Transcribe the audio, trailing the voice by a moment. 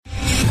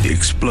The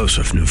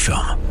explosive new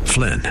film,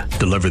 Flynn,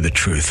 deliver the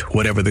truth,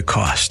 whatever the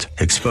cost,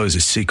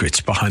 exposes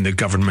secrets behind the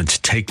government's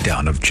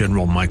takedown of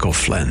General Michael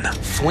Flynn.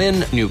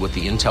 Flynn knew what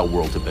the intel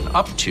world had been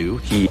up to.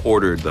 He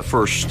ordered the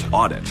first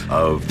audit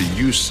of the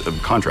use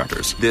of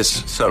contractors.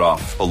 This set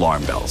off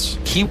alarm bells.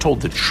 He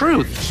told the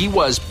truth. He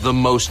was the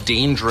most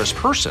dangerous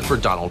person for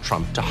Donald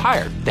Trump to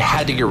hire. They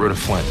had to get rid of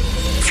Flynn.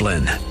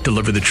 Flynn,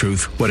 deliver the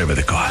truth, whatever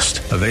the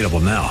cost. Available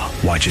now.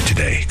 Watch it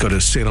today. Go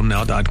to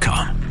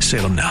salemnow.com.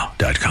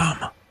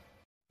 salemnow.com.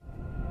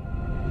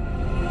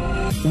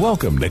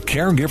 Welcome to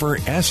Caregiver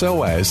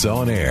SOS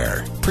On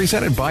Air,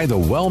 presented by the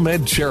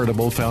WellMed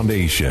Charitable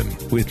Foundation,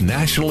 with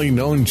nationally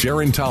known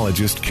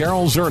gerontologist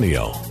Carol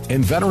Zernial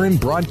and veteran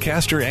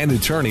broadcaster and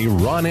attorney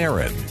Ron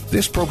Aaron.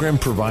 This program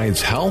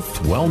provides health,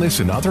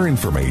 wellness, and other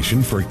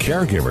information for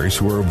caregivers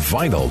who are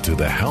vital to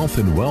the health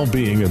and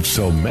well-being of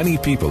so many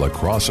people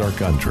across our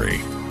country.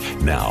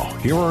 Now,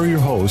 here are your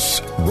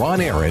hosts, Ron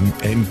Aaron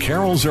and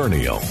Carol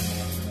Zernial.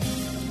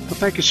 Well,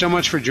 thank you so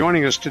much for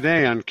joining us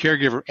today on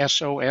Caregiver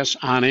SOS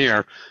On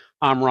Air.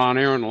 I'm Ron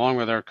Aaron, along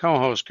with our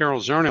co-host, Carol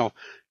Zernial.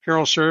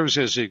 Carol serves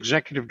as the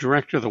Executive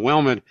Director of the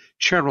WellMed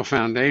Charitable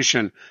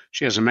Foundation.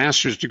 She has a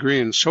master's degree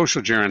in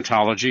social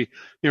gerontology,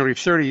 nearly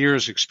 30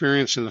 years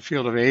experience in the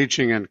field of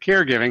aging and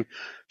caregiving.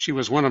 She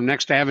was one of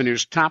Next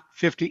Avenue's top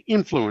 50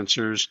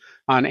 influencers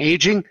on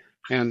aging,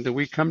 and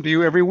we come to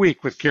you every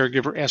week with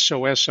Caregiver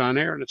SOS On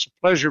Air, and it's a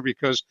pleasure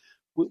because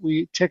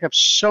we take up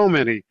so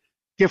many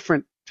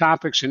different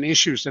topics and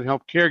issues that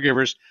help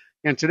caregivers.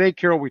 And today,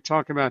 Carol, we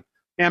talk about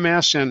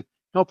MS and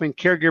helping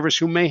caregivers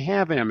who may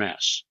have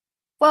MS.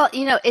 Well,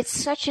 it's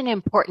such an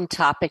important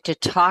topic to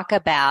talk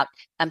about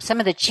some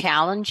of the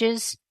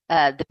challenges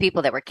the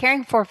people that we're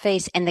caring for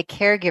face and the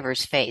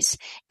caregivers face.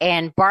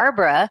 And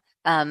Barbara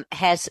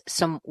has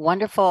some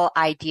wonderful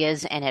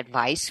ideas and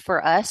advice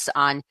for us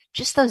on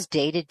just those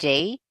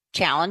day-to-day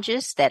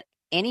challenges that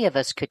any of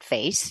us could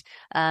face.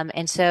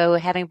 And so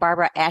having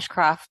Barbara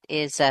Ashcroft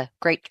is a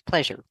great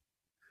pleasure.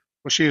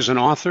 Well, she is an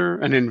author,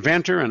 an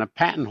inventor, and a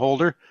patent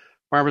holder.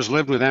 Barbara's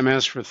lived with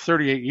MS for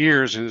 38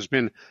 years and has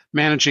been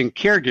managing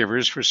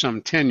caregivers for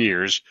some 10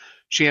 years.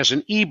 She has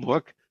an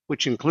ebook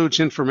which includes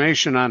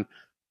information on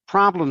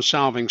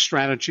problem-solving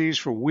strategies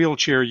for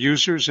wheelchair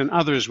users and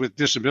others with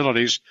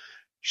disabilities.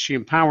 She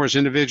empowers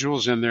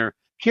individuals and their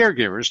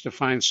caregivers to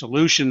find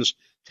solutions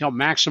to help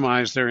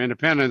maximize their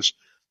independence.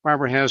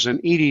 Barbara has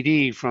an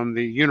EDD from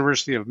the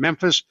University of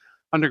Memphis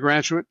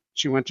undergraduate.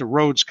 She went to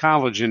Rhodes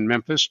College in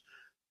Memphis.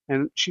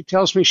 And she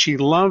tells me she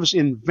loves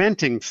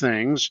inventing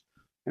things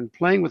and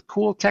playing with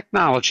cool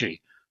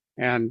technology.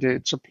 And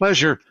it's a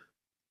pleasure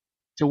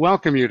to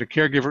welcome you to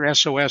Caregiver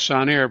SOS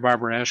On Air,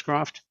 Barbara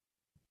Ashcroft.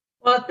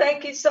 Well,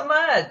 thank you so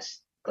much.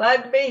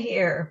 Glad to be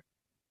here.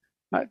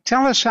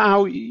 Tell us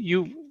how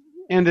you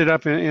ended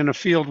up in a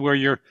field where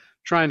you're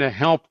trying to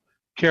help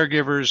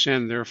caregivers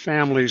and their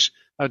families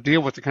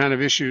deal with the kind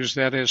of issues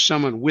that, as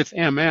someone with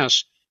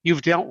MS,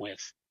 you've dealt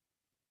with.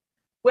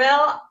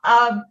 Well,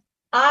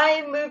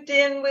 I moved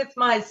in with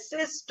my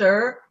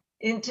sister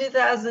in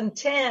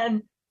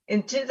 2010.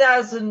 In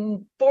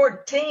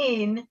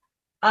 2014,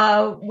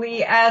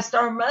 we asked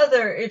our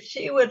mother if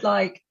she would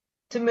like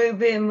to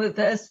move in with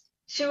us.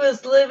 She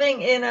was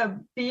living in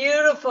a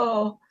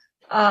beautiful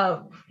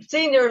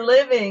senior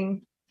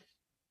living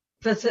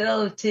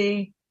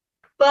facility,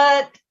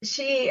 but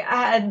she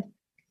had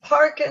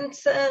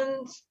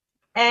Parkinson's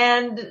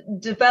and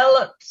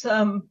developed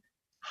some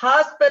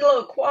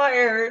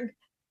hospital-acquired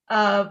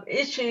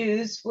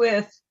issues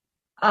with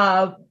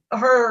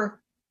her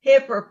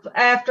hip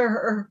after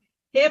her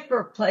hip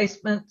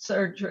replacement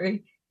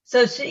surgery.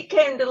 So she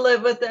came to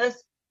live with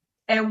us,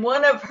 and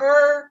one of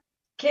her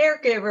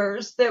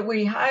caregivers that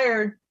we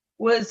hired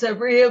was a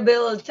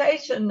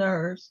rehabilitation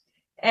nurse.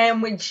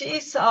 And when she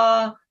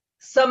saw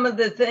some of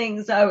the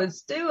things I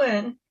was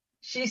doing,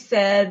 she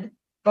said,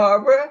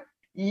 "Barbara,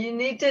 you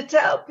need to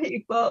tell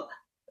people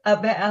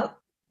about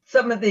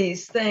some of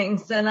these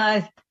things." And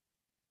I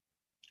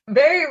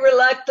very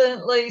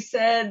reluctantly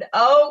said,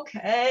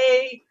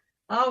 "Okay,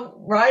 I'll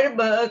write a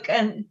book."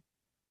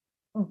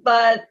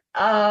 But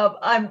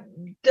I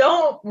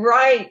don't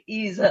write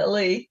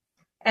easily.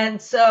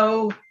 And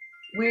so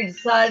we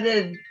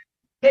decided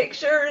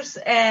pictures,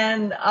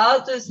 and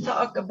I'll just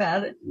talk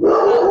about it.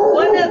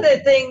 One other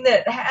thing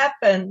that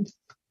happened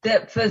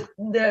that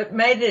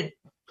made it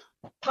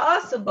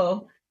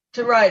possible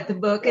to write the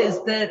book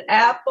is that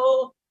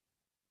Apple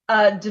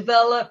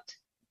developed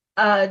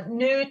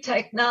new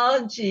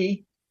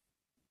technology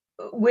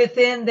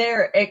within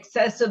their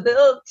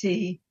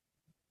accessibility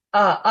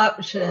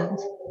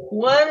options.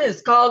 One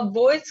is called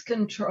voice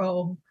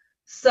control.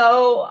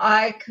 So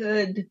I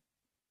could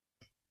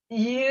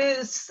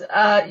use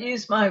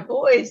my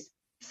voice,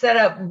 set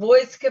up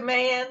voice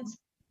commands,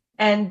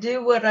 and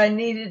do what I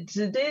needed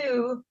to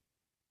do.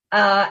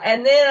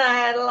 And then I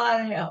had a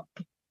lot of help.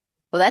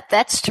 Well,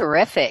 that's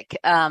terrific.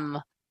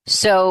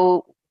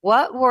 So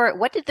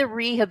what did the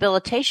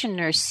rehabilitation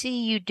nurse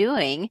see you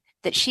doing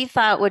that she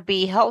thought would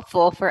be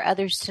helpful for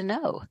others to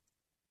know?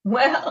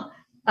 Well,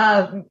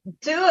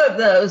 Two of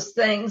those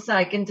things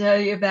I can tell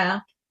you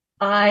about.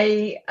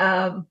 I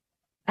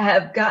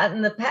have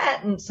gotten the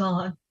patents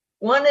on.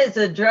 One is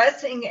a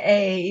dressing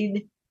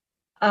aid.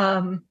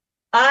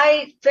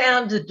 I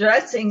found a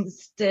dressing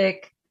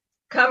stick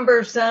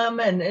cumbersome,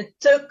 and it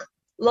took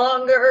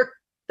longer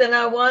than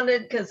I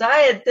wanted because I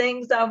had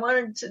things I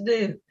wanted to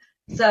do.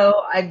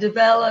 So I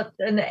developed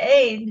an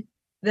aid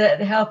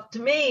that helped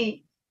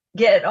me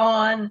get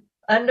on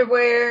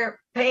underwear,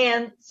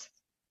 pants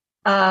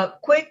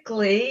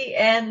quickly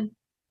and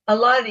a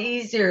lot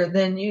easier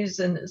than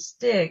using a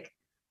stick.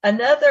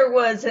 Another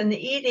was an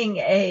eating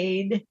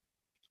aid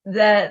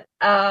that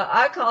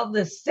I called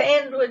the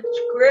sandwich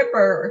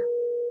gripper.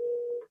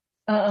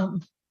 I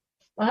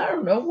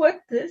don't know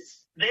what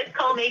this. This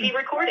call may be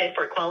recorded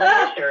for quality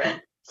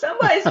assurance.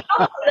 Somebody's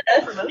calling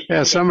us.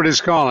 Yeah,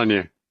 somebody's calling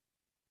you.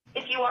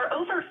 If you are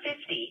over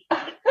 50.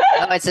 Oh,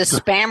 it's the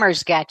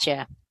spammers got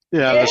you.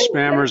 Yeah, the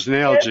spammers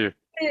nailed you.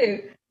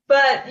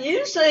 But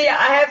usually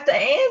I have to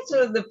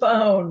answer the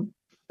phone.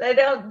 They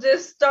don't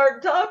just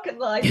start talking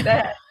like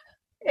that.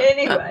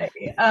 Anyway,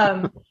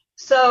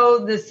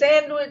 so the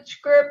sandwich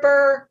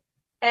gripper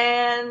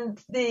and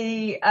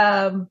the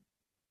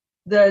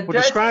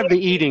describe the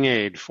eating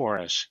aid for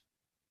us.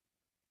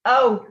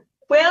 Oh,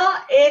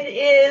 well, it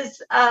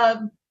is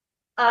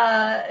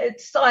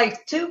it's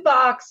like two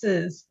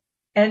boxes,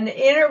 an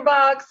inner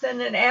box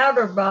and an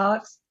outer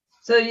box.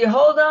 So you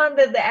hold on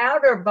to the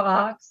outer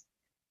box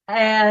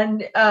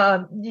and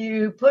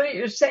you put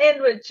your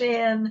sandwich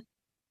in,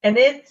 and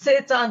it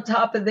sits on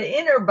top of the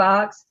inner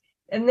box.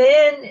 And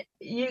then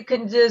you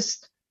can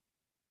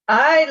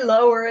I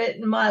lower it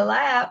in my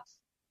lap,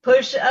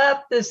 push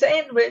up the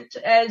sandwich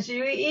as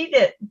you eat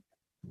it.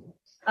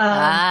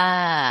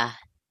 But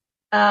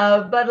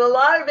a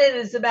lot of it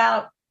is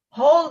about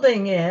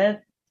holding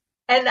it.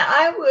 And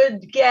I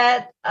would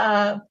get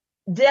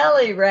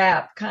deli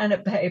wrap kind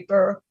of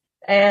paper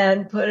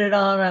and put it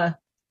on a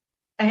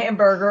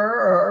hamburger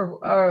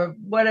or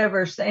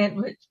whatever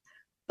sandwich.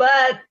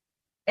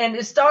 And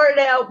it started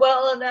out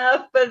well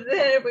enough, but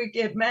then it would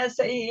get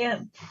messy,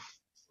 and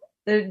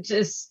they're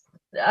just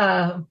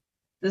the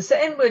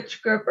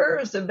sandwich gripper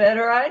is a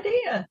better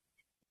idea.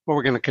 Well,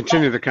 we're going to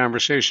continue the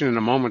conversation in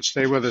a moment.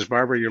 Stay with us,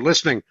 Barbara. You're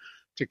listening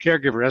to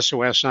Caregiver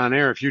SOS on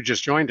Air. If you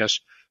just joined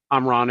us,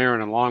 I'm Ron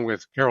Aaron, along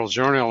with Carol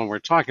Zernial, and we're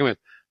talking with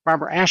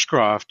Barbara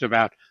Ashcroft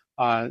about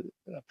a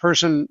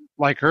person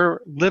like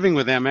her living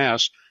with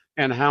MS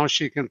and how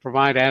she can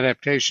provide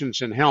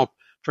adaptations and help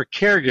for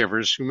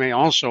caregivers who may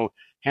also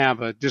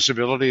have a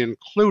disability,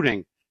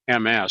 including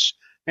MS.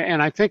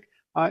 And I think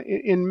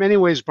in many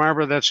ways,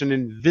 Barbara, that's an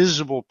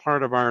invisible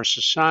part of our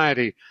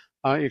society.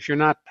 If you're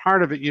not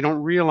part of it, you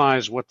don't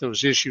realize what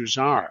those issues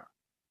are.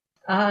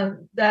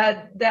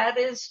 That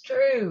is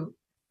true.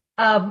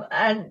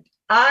 And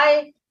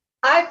I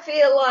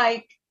feel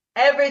like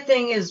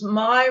everything is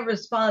my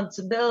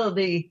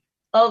responsibility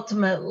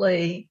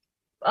ultimately.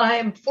 I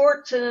am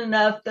fortunate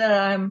enough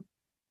that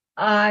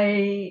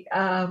I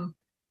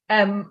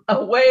am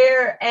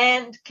aware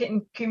and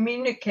can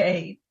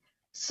communicate.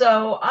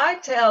 So I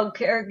tell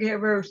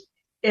caregivers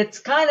it's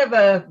kind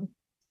of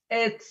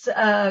it's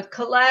a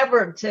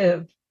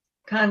collaborative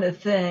kind of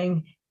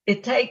thing.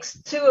 It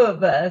takes two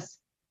of us.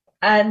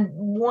 And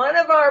one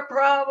of our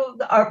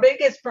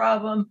biggest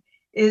problem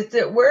is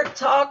that we're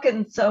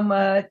talking so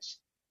much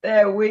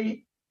that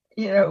we,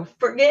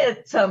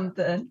 forget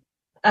something.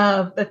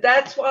 But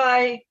that's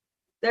why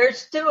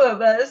there's two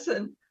of us,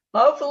 and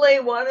hopefully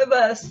one of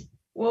us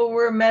will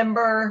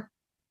remember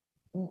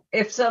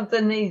if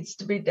something needs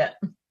to be done.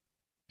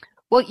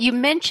 Well, you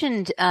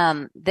mentioned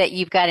that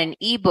you've got an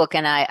ebook,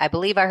 and I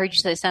believe I heard you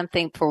say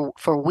something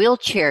for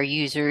wheelchair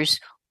users.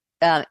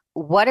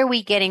 What are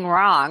we getting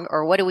wrong,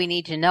 or what do we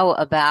need to know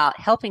about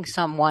helping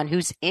someone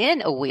who's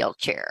in a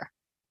wheelchair?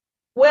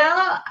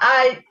 Well,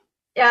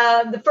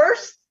 the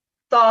first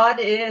thought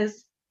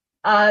is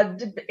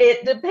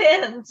it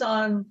depends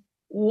on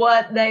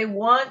what they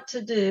want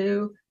to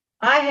do.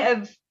 I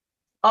have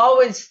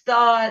always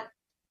thought,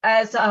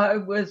 as I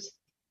was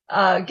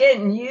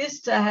getting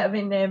used to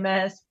having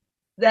MS,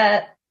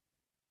 that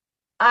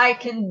I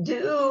can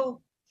do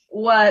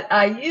what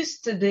I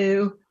used to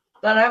do,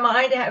 but I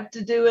might have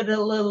to do it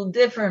a little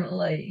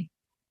differently.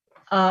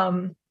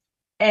 And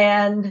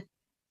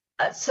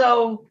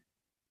so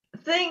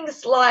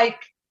things like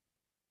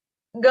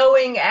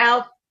going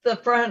out the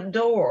front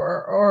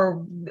door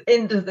or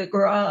into the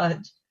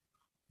garage,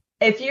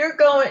 if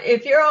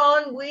you're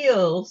on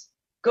wheels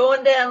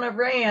going down a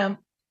ramp,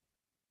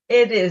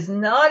 it is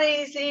not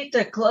easy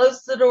to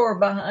close the door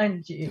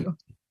behind you.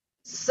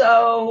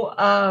 So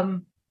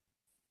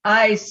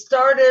I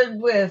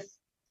started with,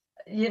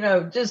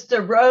 just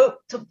a rope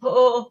to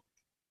pull.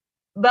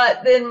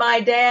 But then my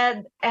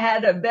dad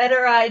had a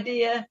better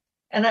idea,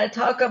 and I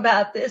talk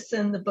about this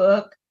in the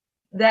book,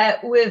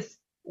 that with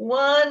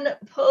one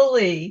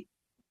pulley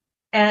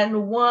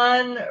and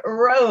one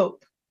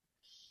rope,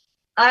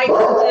 I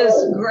can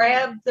just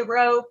grab the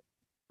rope,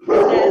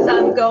 and as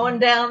I'm going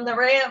down the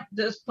ramp,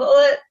 just pull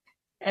it,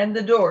 and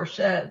the door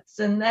shuts.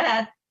 And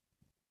that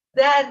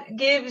that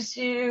gives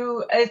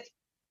you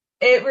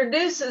it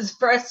reduces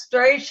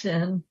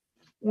frustration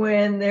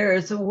when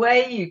there's a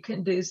way you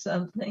can do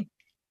something,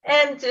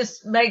 and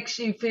just makes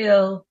you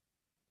feel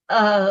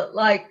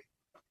like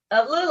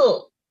a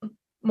little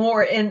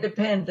more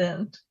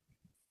independent.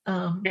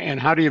 And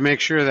how do you make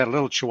sure that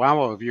little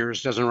chihuahua of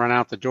yours doesn't run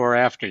out the door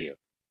after you?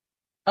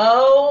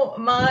 Oh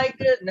my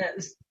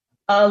goodness.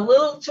 A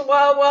little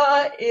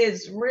chihuahua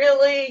is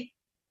really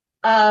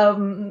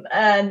an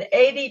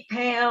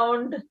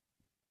 80-pound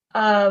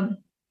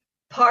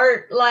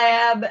part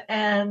lab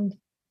and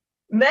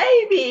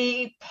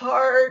maybe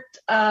part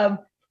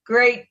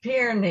Great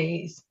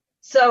Pyrenees.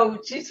 So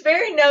she's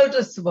very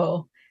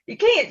noticeable. She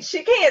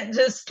can't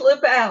just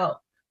slip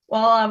out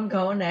while I'm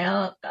going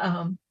out.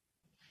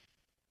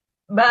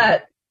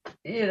 But,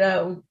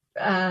 training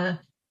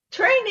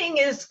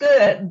is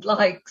good,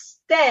 like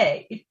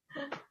stay.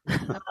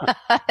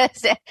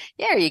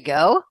 There you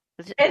go.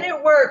 And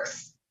it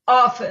works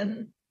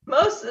often,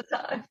 most of the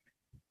time.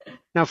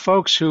 Now,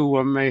 folks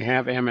who may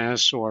have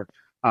MS or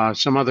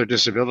some other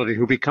disability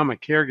who become a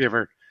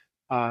caregiver,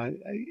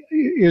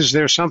 is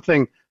there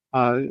something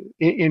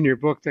in your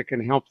book that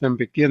can help them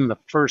begin the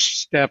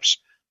first steps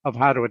of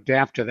how to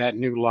adapt to that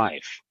new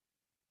life?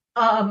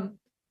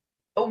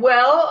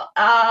 Well,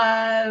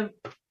 I'm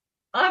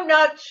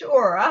not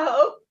sure.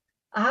 I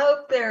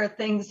hope there are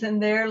things in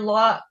there,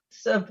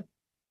 lots of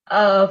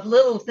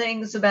little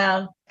things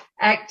about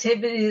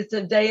activities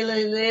of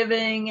daily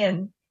living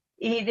and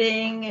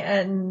eating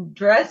and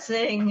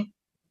dressing.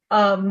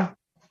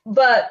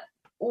 But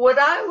what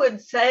I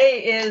would say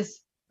is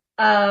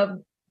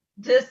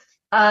just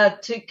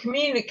to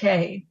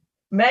communicate.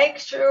 Make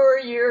sure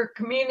you're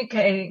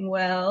communicating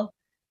well,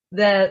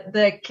 that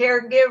the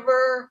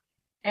caregiver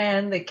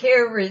and the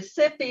care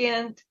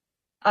recipient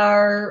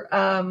are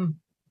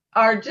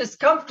just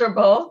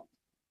comfortable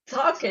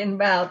talking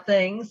about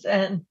things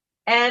and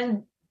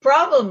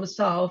problem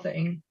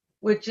solving,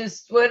 which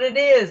is what it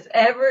is.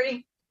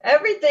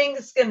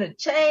 Everything's going to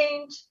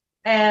change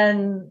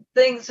and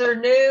things are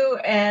new,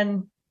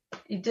 and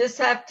you just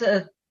have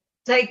to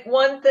take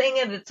one thing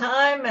at a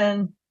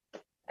time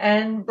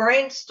and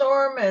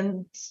brainstorm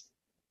and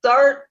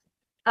start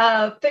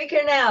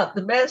figuring out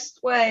the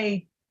best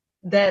way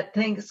that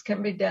things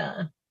can be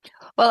done.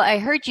 Well, I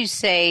heard you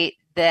say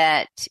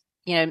that,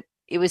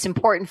 it was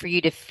important for you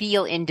to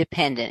feel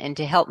independent and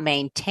to help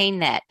maintain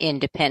that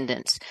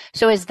independence.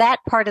 So is that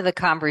part of the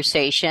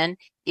conversation,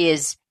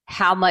 is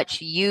how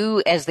much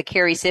you as the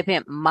care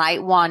recipient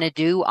might want to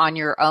do on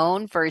your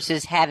own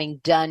versus having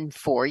done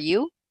for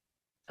you?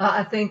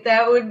 I think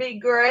that would be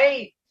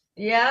great.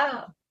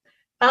 Yeah.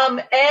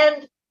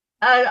 And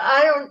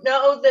I don't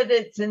know that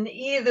it's an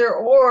either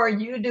or,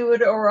 you do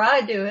it or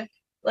I do it.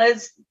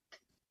 Let's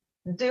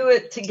do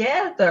it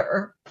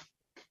together.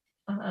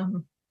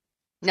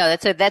 No,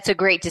 that's a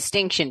great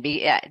distinction.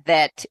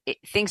 That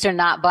things are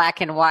not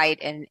black and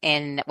white,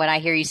 and when I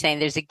hear you saying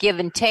there's a give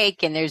and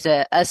take and there's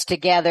a us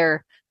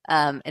together,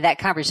 that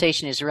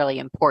conversation is really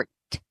important.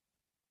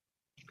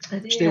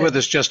 Stay with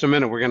us just a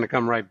minute. We're going to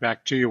come right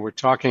back to you. We're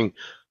talking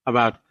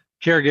about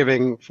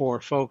caregiving for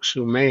folks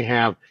who may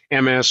have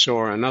MS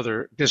or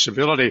another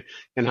disability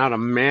and how to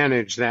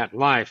manage that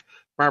life.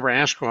 Barbara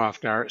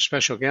Ashcroft, our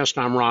special guest.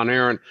 I'm Ron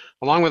Aaron,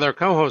 along with our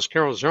co-host,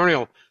 Carol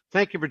Zernial.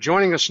 Thank you for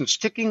joining us and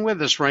sticking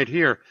with us right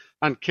here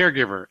on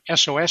Caregiver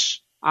SOS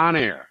On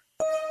Air.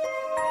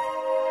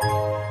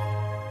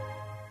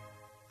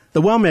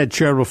 The WellMed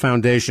Charitable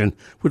Foundation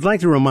would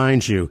like to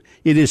remind you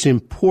it is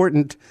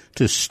important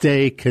to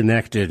stay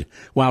connected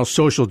while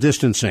social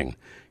distancing.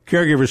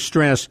 Caregiver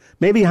stress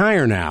may be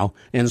higher now,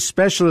 and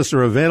specialists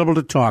are available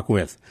to talk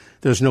with.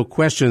 There's no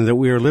question that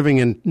we are living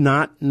in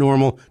not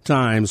normal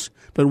times,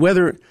 but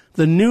whether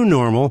the new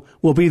normal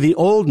will be the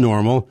old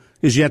normal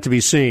is yet to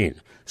be seen.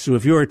 So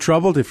if you are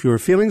troubled, if you are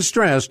feeling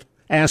stressed,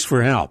 ask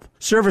for help.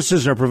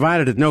 Services are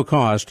provided at no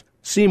cost.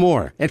 See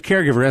more at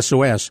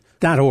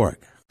caregiversos.org.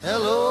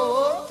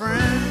 Hello,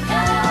 friend.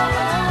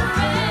 Hello,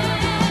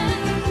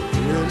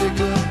 friend. Really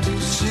good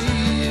to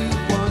see you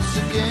once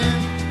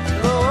again.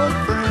 Hello,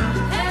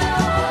 friend.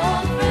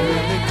 Hello, friend.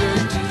 Really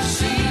good to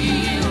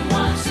see you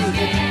once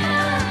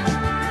again.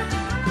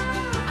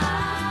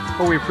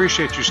 Well, we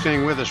appreciate you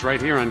staying with us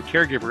right here on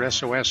Caregiver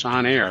SOS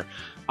On Air.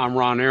 I'm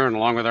Ron Aaron,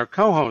 along with our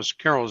co-host,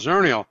 Carol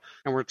Zernial,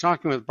 and we're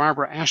talking with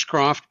Barbara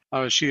Ashcroft.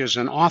 She is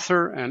an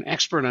author and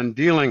expert on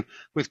dealing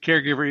with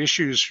caregiver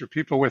issues for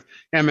people with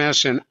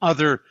MS and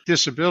other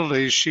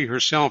disabilities. She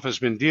herself has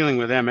been dealing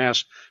with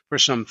MS for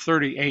some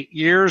 38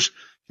 years,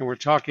 and we're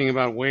talking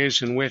about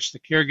ways in which the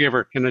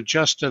caregiver can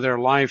adjust to their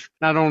life,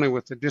 not only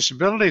with the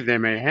disability they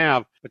may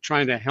have, but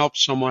trying to help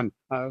someone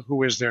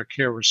who is their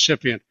care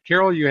recipient.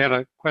 Carol, you had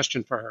a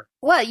question for her.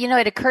 Well,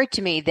 it occurred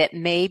to me that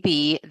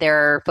maybe there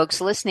are folks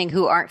listening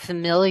who aren't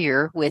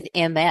familiar with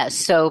MS.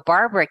 So,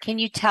 Barbara, can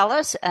you tell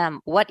us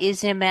what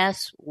is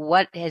MS?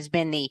 What has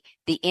been the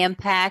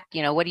impact?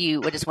 What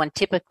does one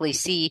typically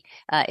see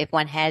if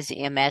one has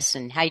MS,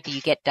 and how do you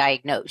get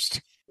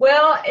diagnosed?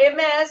 Well,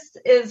 MS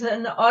is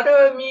an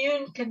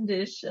autoimmune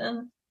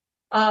condition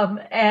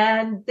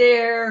And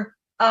there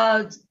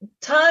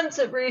tons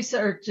of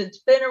research. It's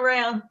been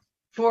around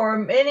for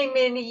many,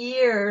 many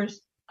years.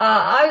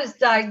 I was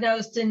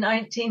diagnosed in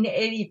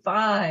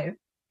 1985.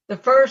 The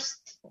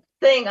first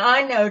thing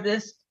I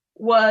noticed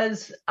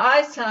was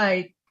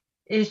eyesight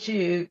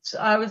issues.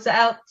 I was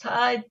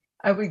outside.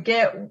 I would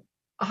get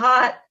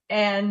hot,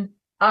 and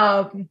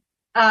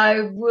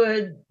there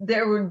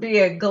would be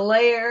a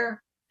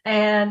glare,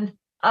 and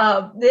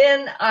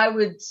then I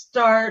would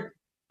start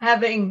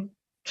having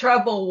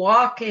trouble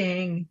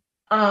walking.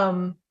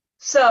 But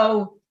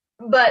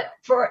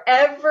for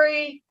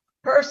every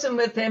person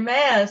with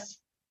MS,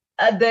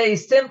 the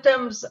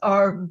symptoms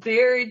are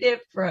very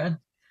different.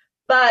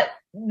 But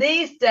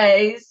these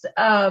days,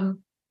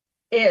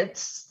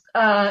 it's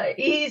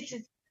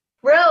easy,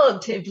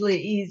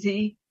 relatively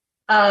easy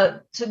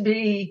to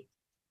be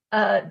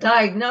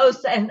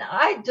diagnosed. And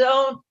I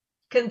don't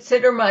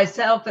consider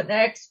myself an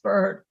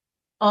expert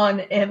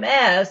on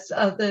MS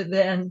other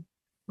than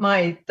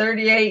my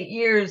 38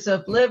 years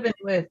of living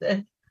with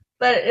it.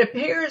 But it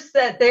appears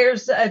that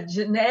there's a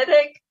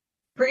genetic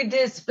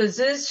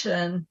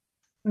predisposition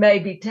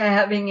maybe to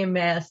having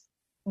MS,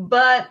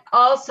 but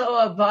also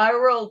a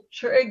viral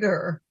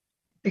trigger,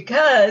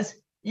 because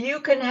you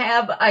can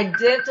have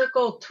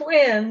identical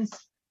twins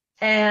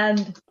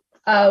and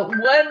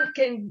one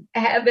can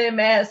have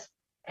MS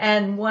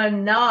and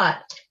one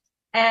not.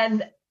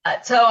 And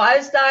so I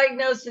was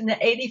diagnosed in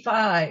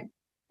 85.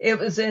 It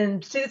was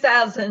in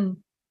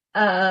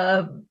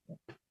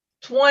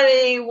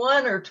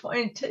 2021 or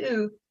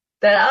 22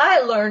 that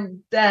I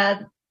learned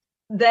that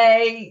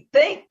they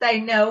think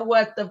they know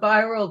what the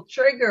viral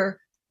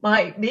trigger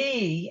might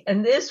be.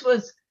 And this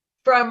was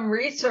from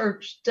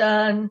research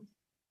done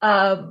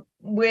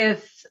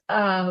with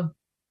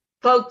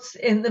folks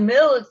in the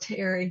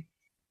military.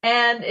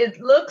 And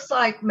it looks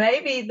like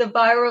maybe the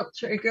viral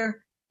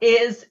trigger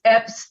is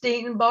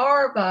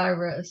Epstein-Barr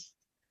virus,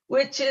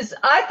 which is,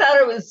 I thought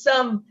it was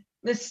some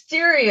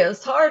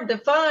mysterious, hard to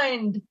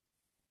find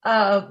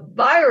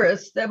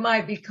virus that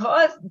might be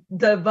caused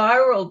the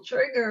viral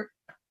trigger,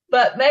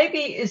 but maybe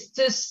it's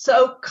just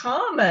so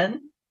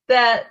common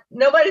that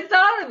nobody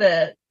thought of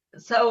it.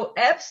 So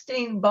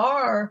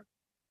Epstein-Barr,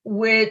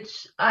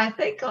 which I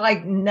think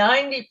like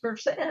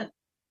 90%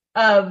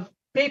 of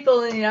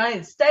people in the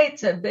United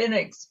States have been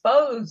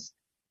exposed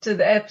to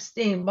the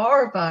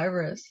Epstein-Barr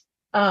virus.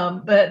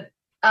 But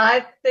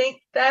I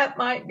think that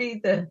might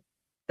be the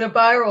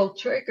viral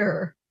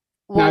trigger.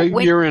 Well, now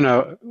you're in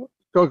a,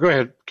 go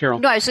ahead, Carol.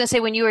 No, I was going to say,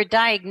 when you were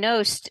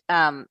diagnosed,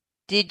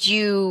 did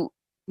you,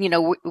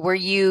 what were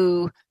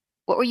you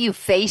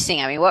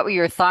facing? I mean, what were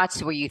your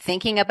thoughts? Were you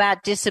thinking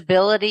about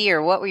disability,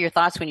 or what were your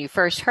thoughts when you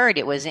first heard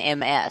it was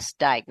MS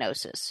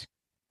diagnosis?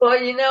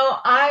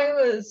 Well, I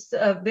was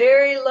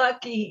very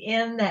lucky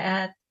in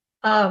that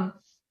I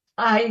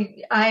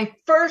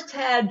first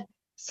had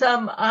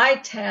some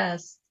eye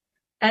tests,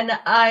 and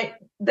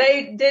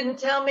they didn't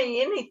tell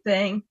me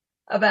anything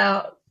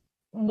about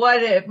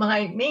what it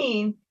might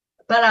mean,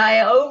 but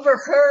I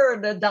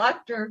overheard a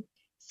doctor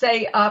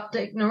say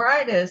optic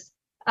neuritis.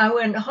 I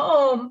went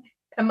home,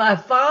 and my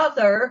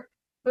father,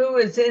 who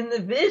was in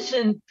the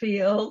vision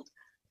field,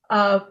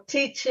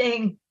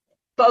 teaching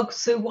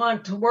folks who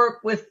want to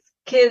work with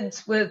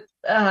kids with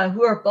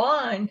who are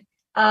blind,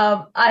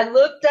 I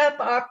looked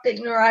up optic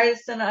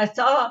neuritis and I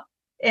saw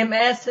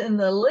MS in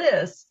the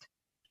list,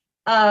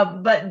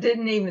 but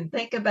didn't even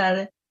think about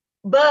it.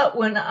 But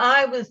when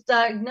I was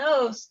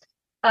diagnosed,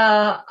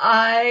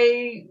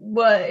 it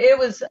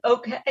was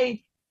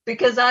okay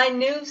because I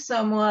knew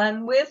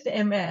someone with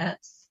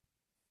MS.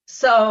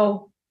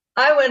 So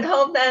I went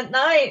home that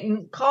night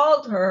and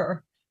called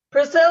her,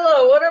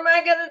 Priscilla, what am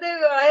I going to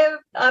do?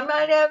 I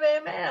might have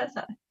MS.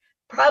 I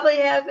probably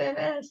have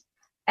MS.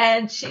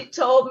 And she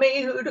told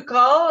me who to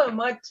call and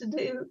what to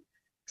do.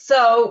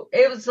 So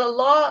it was a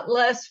lot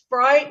less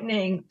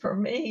frightening for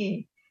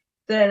me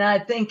than I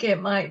think it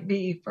might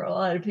be for a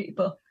lot of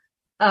people.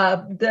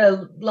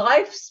 The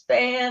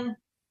lifespan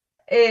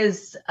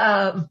is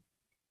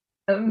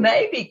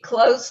maybe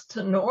close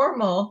to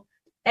normal,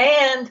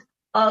 and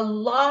a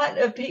lot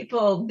of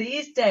people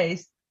these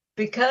days,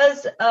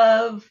 because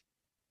of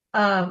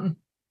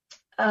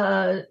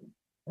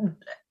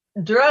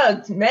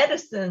drugs,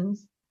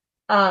 medicines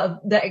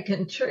that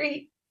can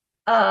treat,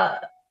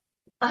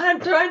 I'm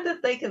trying to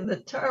think of the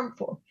term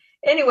for.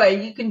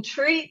 Anyway, you can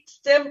treat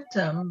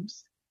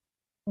symptoms,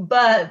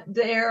 but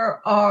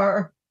there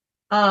are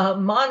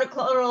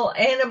monoclonal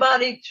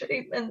antibody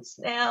treatments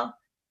now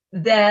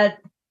that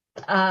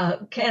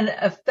can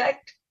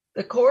affect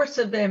the course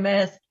of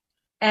MS.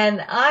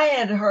 And I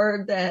had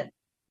heard that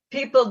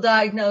people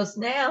diagnosed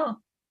now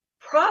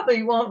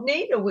probably won't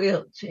need a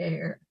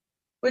wheelchair,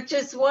 which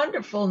is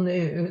wonderful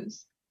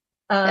news.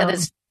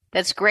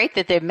 That's great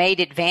that they've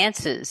made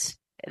advances.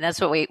 And that's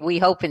what we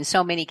hope in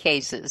so many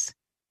cases.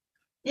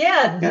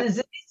 Yeah,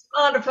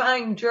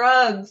 disease-modifying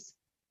drugs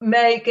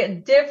make a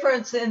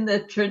difference in the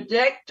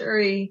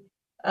trajectory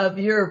of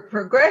your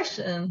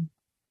progression.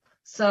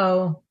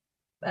 So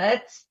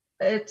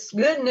it's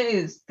good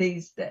news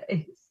these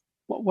days.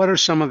 What are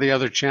some of the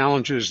other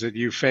challenges that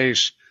you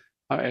face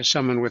as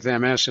someone with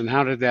MS, and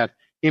how did that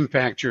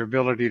impact your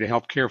ability to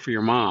help care for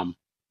your mom?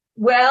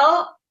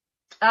 Well,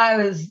 I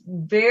was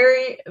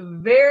very,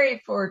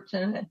 very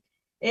fortunate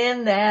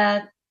in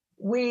that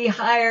we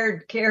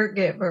hired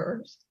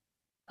caregivers.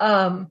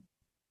 And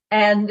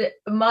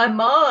my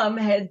mom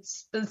had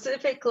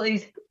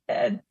specifically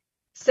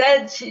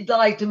said she'd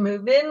like to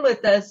move in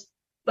with us,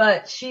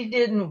 but she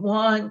didn't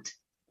want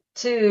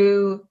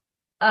to,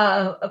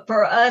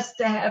 for us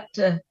to have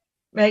to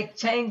make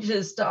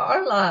changes to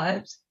our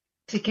lives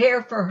to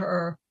care for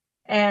her.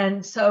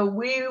 And so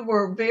we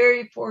were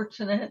very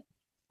fortunate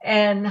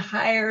and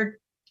hired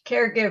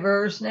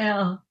caregivers.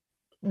 Now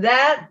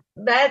that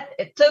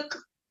it took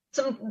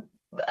some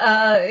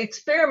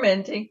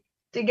experimenting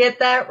to get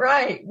that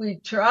right. We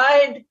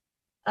tried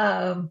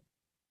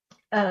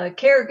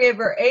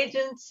caregiver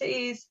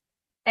agencies,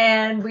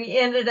 and we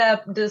ended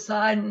up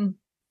deciding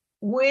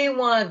we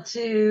want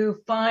to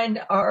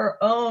find our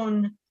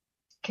own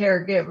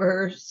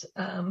caregivers.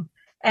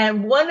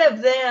 And one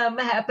of them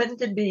happened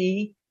to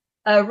be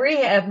a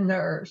rehab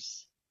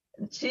nurse.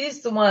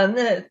 She's the one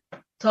that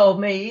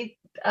told me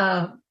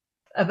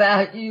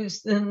about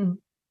using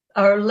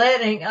or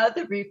letting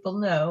other people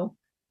know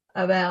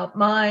about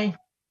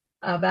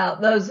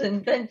those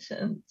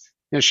inventions.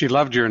 Yeah, she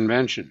loved your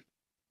invention.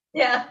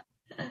 Yeah.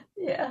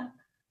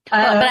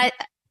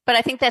 But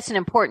I think that's an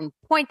important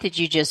point that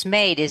you just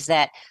made, is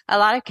that a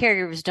lot of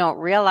caregivers don't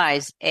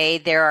realize,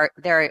 there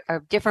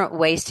are different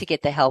ways to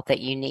get the help that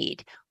you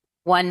need.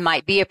 One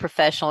might be a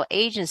professional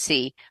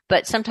agency,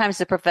 but sometimes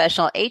the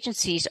professional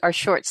agencies are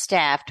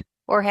short-staffed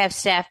or have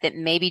staff that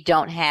maybe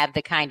don't have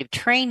the kind of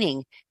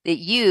training that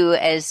you,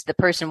 as the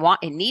person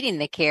needing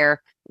the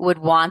care, would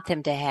want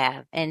them to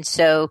have. And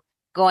so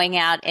going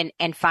out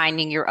and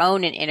finding your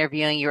own and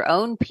interviewing your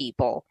own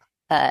people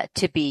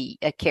to be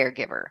a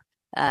caregiver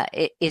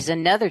is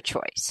another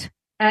choice.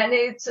 And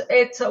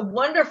it's a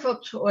wonderful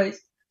choice.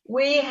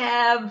 We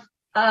have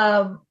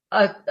a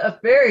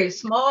very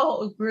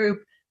small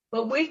group,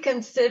 but we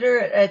consider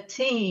it a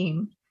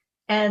team.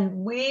 And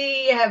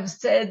we have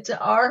said to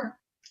our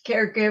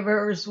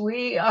caregivers,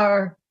 we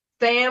are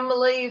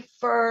family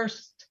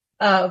first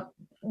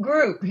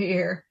group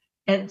here.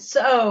 And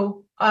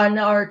so on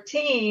our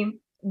team,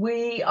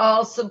 we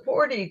all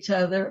support each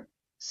other.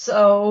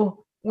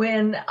 So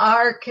when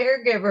our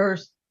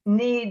caregivers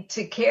need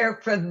to care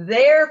for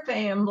their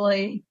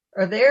family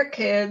or their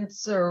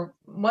kids or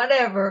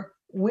whatever,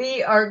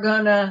 we are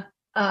going to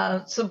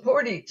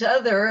support each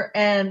other,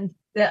 and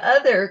the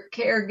other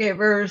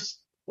caregivers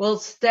will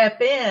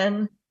step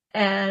in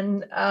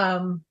and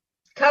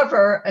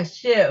cover a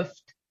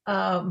shift.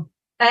 And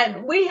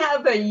we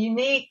have a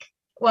unique,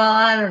 well,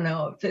 I don't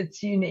know if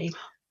it's unique,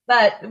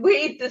 but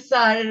we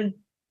decided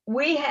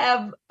we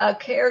have a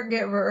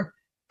caregiver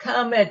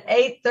come at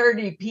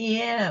 8:30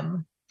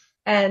 p.m.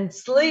 and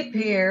sleep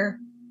here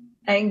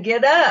and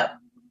get up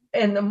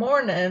in the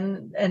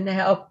morning and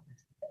help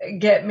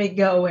get me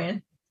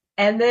going.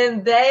 And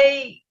then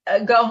they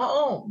go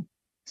home.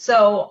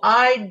 So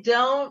I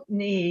don't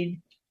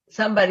need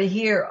somebody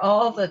here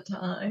all the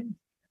time.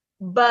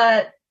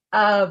 But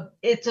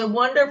it's a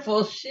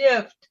wonderful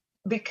shift,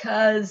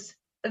 because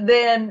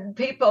then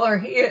people are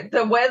here,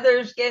 the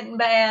weather's getting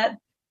bad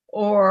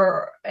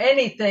or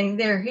anything,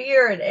 they're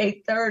here at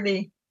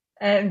 8:30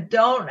 and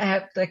don't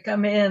have to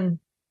come in,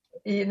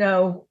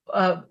 real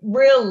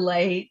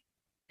late,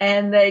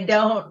 and they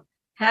don't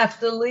have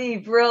to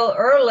leave real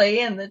early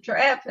in the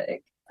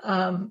traffic.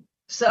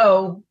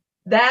 So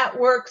that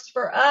works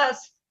for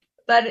us,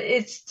 but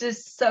it's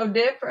just so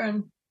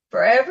different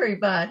for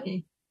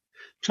everybody.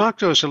 Talk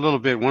to us a little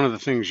bit. One of the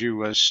things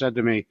you said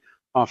to me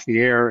off the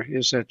air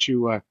is that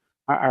you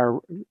are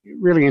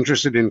really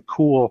interested in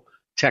cool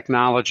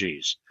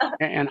technologies.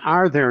 And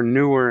are there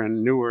newer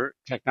and newer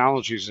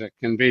technologies that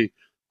can be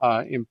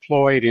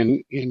employed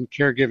in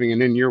caregiving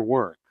and in your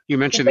work? You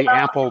mentioned the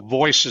Apple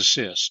Voice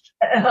Assist.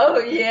 Oh,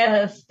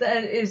 yes,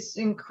 that is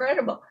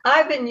incredible.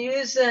 I've been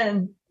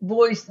using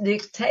voice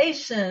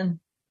dictation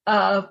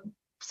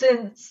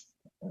since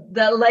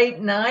the late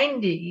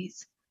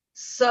 90s.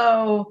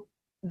 So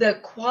the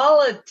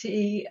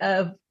quality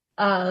of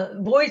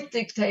voice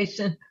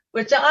dictation,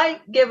 which I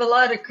give a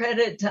lot of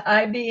credit to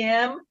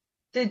IBM.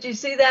 Did you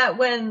see that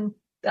when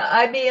the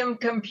IBM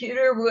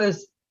computer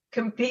was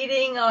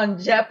competing on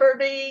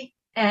Jeopardy?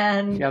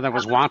 And yeah, that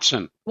was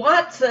Watson.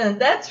 Watson,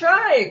 that's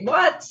right,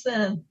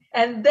 Watson.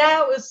 And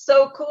that was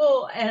so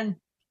cool. And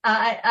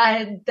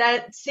I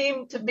that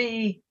seemed to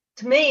be,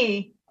 to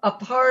me, a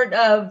part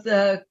of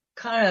the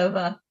kind of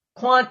a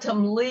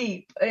quantum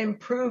leap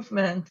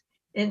improvement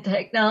in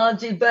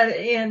technology. But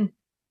in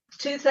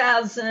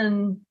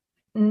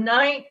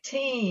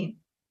 2019,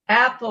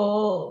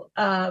 Apple,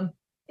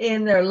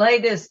 in their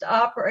latest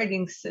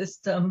operating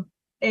system,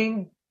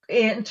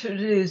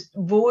 introduced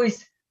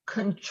voice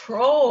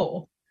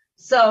control.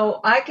 So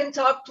I can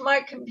talk to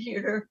my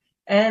computer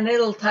and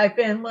it'll type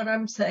in what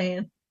I'm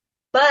saying.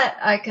 But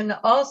I can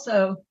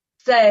also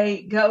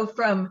say, go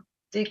from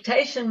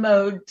dictation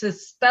mode to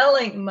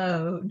spelling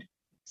mode.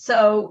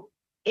 So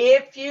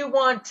if you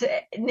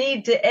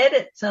need to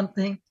edit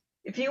something,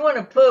 if you want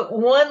to put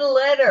one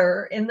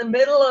letter in the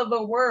middle of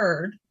a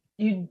word,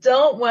 you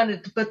don't want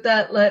it to put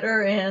that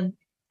letter in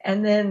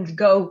and then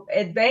go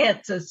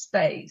advance a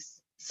space.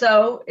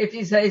 So if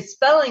you say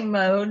spelling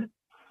mode,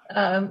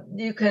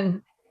 you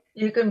can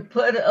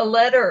put a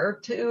letter or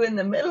two in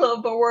the middle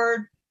of a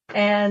word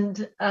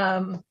and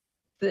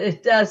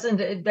it doesn't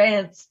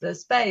advance the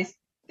space.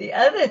 The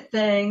other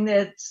thing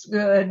that's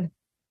good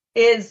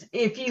is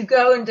if you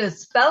go into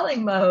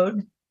spelling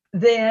mode,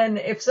 then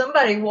if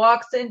somebody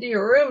walks into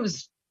your room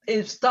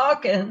is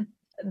talking,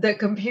 the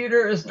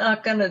computer is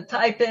not going to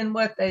type in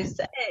what they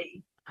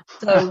say.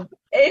 So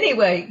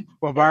anyway.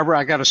 Well, Barbara,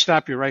 I got to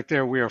stop you right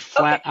there. We are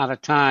flat out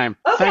of time.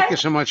 Okay. Thank you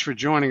so much for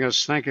joining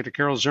us. Thank you to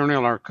Carol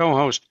Zernial, our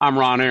co-host. I'm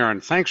Ron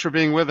Aaron. Thanks for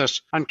being with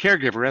us on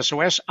Caregiver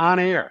SOS On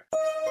Air.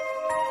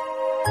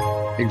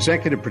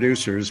 Executive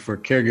producers for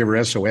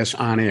Caregiver SOS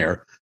On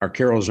Air are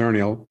Carol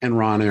Zernial and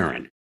Ron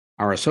Aaron.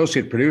 Our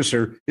associate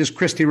producer is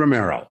Christy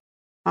Romero.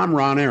 I'm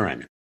Ron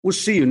Aaron. We'll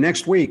see you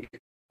next week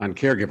on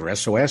Caregiver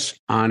SOS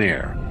On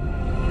Air.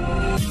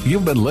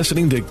 You've been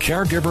listening to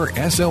Caregiver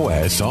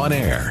SOS On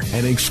Air,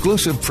 an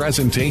exclusive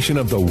presentation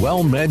of the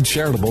WellMed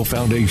Charitable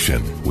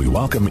Foundation. We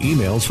welcome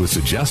emails with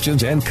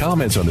suggestions and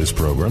comments on this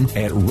program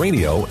at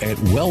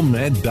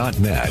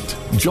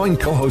radio@wellmed.net. Join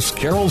co-hosts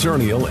Carol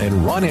Zernial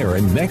and Ron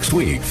Aaron next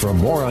week for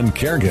more on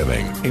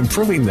caregiving,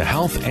 improving the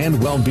health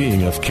and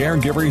well-being of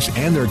caregivers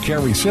and their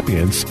care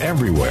recipients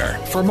everywhere.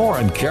 For more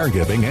on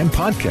caregiving and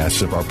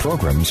podcasts of our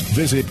programs,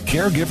 visit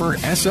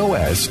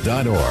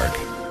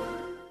caregiversos.org.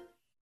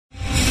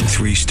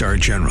 3-star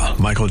General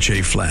Michael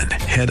J. Flynn,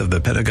 head of the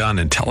Pentagon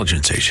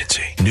Intelligence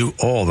Agency, knew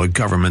all the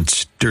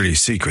government's dirty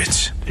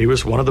secrets. He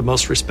was one of the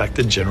most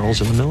respected generals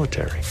in the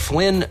military.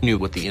 Flynn knew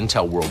what the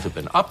intel world had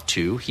been up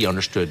to. He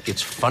understood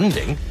its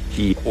funding.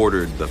 He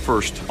ordered the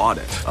first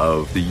audit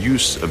of the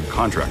use of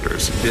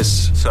contractors.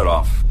 This set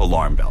off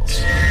alarm bells.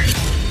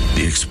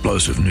 The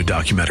explosive new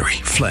documentary,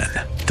 Flynn,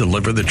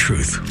 Deliver the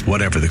Truth,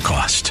 Whatever the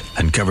Cost,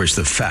 uncovers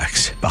the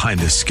facts behind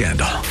this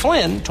scandal.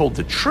 Flynn told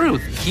the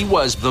truth. He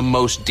was the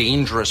most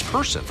dangerous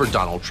person for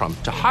Donald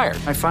Trump to hire.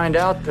 I find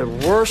out the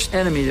worst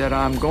enemy that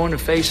I'm going to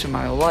face in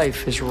my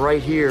life is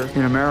right here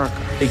in America.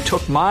 They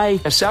took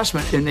my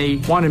assessment and they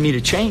wanted me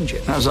to change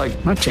it. And I was like,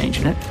 I'm not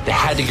changing it. They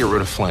had to get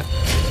rid of Flynn.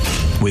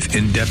 With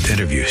in-depth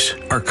interviews,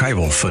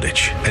 archival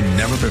footage, and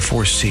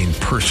never-before-seen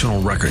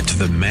personal records of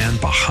the man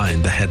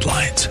behind the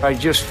headlines. I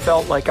just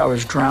felt like I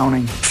was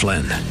drowning.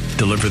 Flynn,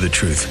 Deliver the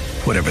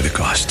Truth, Whatever the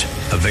Cost.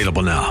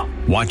 Available now.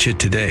 Watch it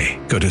today.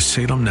 Go to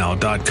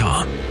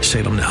salemnow.com.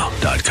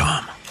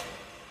 salemnow.com.